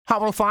Hot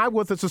 105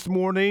 with us this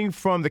morning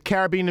from the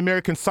Caribbean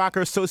American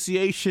Soccer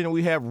Association.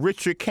 We have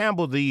Richard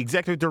Campbell, the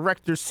Executive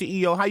Director,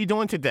 CEO. How are you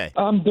doing today?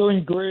 I'm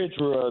doing great,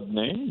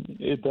 Rodney.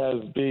 It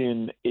has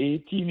been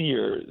 18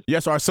 years.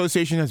 Yes, our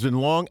association has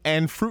been long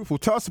and fruitful.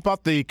 Tell us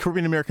about the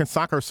Caribbean American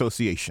Soccer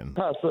Association.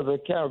 CASA, the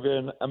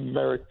Caribbean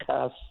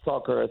American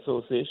Soccer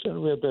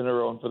Association. We have been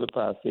around for the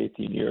past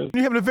 18 years.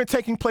 You have an event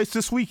taking place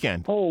this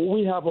weekend. Oh,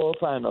 we have our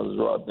finals,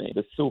 Rodney.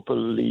 The Super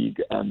League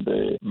and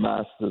the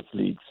Masters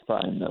League's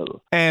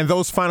final. And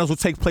those finals will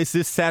take place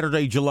this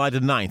Saturday, July the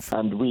 9th.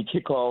 And we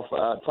kick off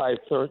at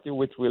 5:30,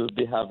 which will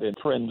be having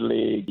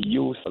friendly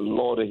youth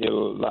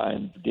Lauderhill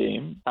Lions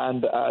game.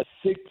 And at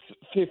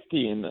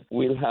 6:15,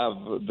 we'll have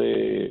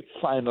the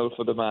final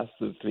for the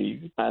Masters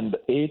League. And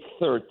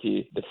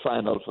 8:30, the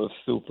final for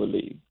Super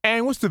League.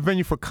 And what's the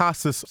venue for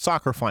CASA's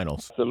soccer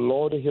finals? The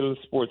Lauderhill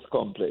Sports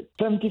Complex,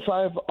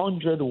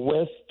 7500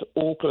 West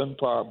Oakland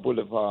Park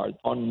Boulevard,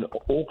 on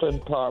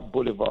Oakland Park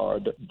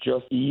Boulevard,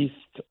 just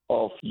east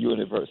of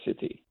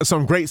University.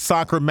 Some great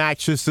soccer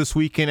matches this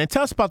weekend. And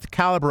tell us about the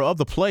caliber of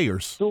the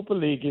players. Super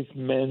League is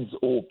men's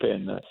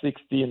open,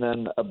 16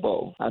 and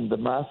above. And the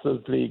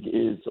Masters League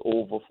is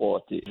over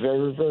 40.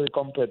 Very, very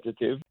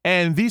competitive.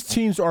 And these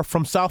teams are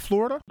from South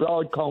Florida?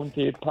 Broward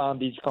County, Palm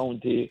Beach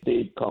County,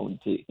 Dade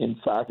County. In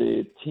fact,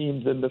 the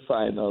teams in the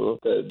final,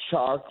 the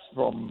Sharks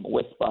from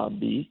West Palm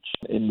Beach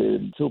in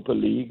the Super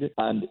League,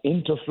 and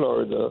Inter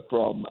Florida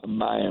from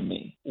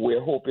Miami.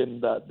 We're hoping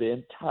that the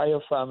entire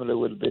family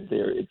will be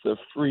there. It's a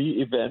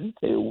free event.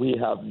 We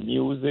have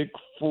music,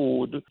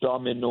 food,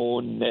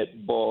 domino,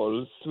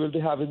 netballs. We'll be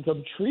having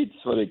some treats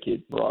for the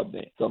kids,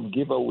 Rodney, some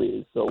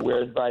giveaways. So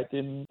we're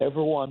inviting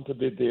everyone to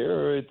be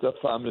there. It's a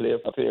family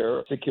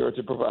affair.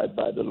 Security provided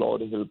by the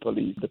Lauderhill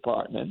Police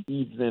Department.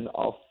 Evening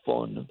of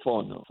fun.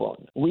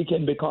 We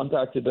can be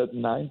contacted at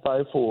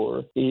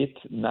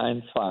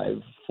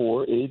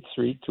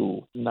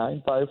 954-895-4832,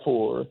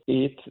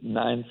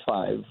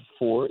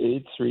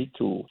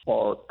 954-895-4832,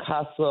 or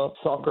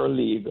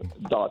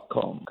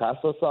CASASoccerLeague.com,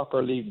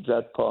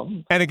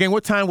 CASASoccerLeague.com. And again,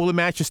 what time will the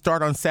matches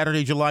start on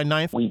Saturday, July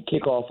 9th? We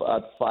kick off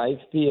at 5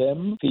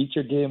 p.m.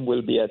 Feature game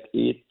will be at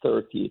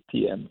 8:30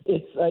 p.m.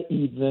 It's an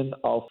evening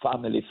of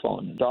family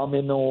fun.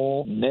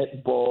 Domino,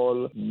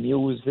 netball,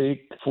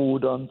 music,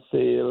 food on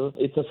sale.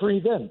 It's a free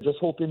event. Just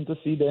hoping to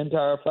see the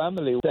entire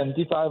family.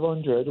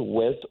 7500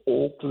 West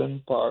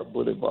Oakland Park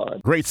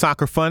Boulevard. Great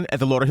soccer fun at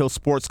the Lauderhill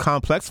Sports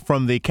Complex.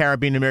 From the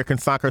Caribbean American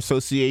Soccer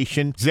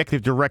Association,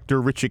 Executive Director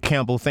Richard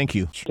Campbell, thank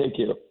you. Take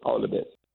care. All the best.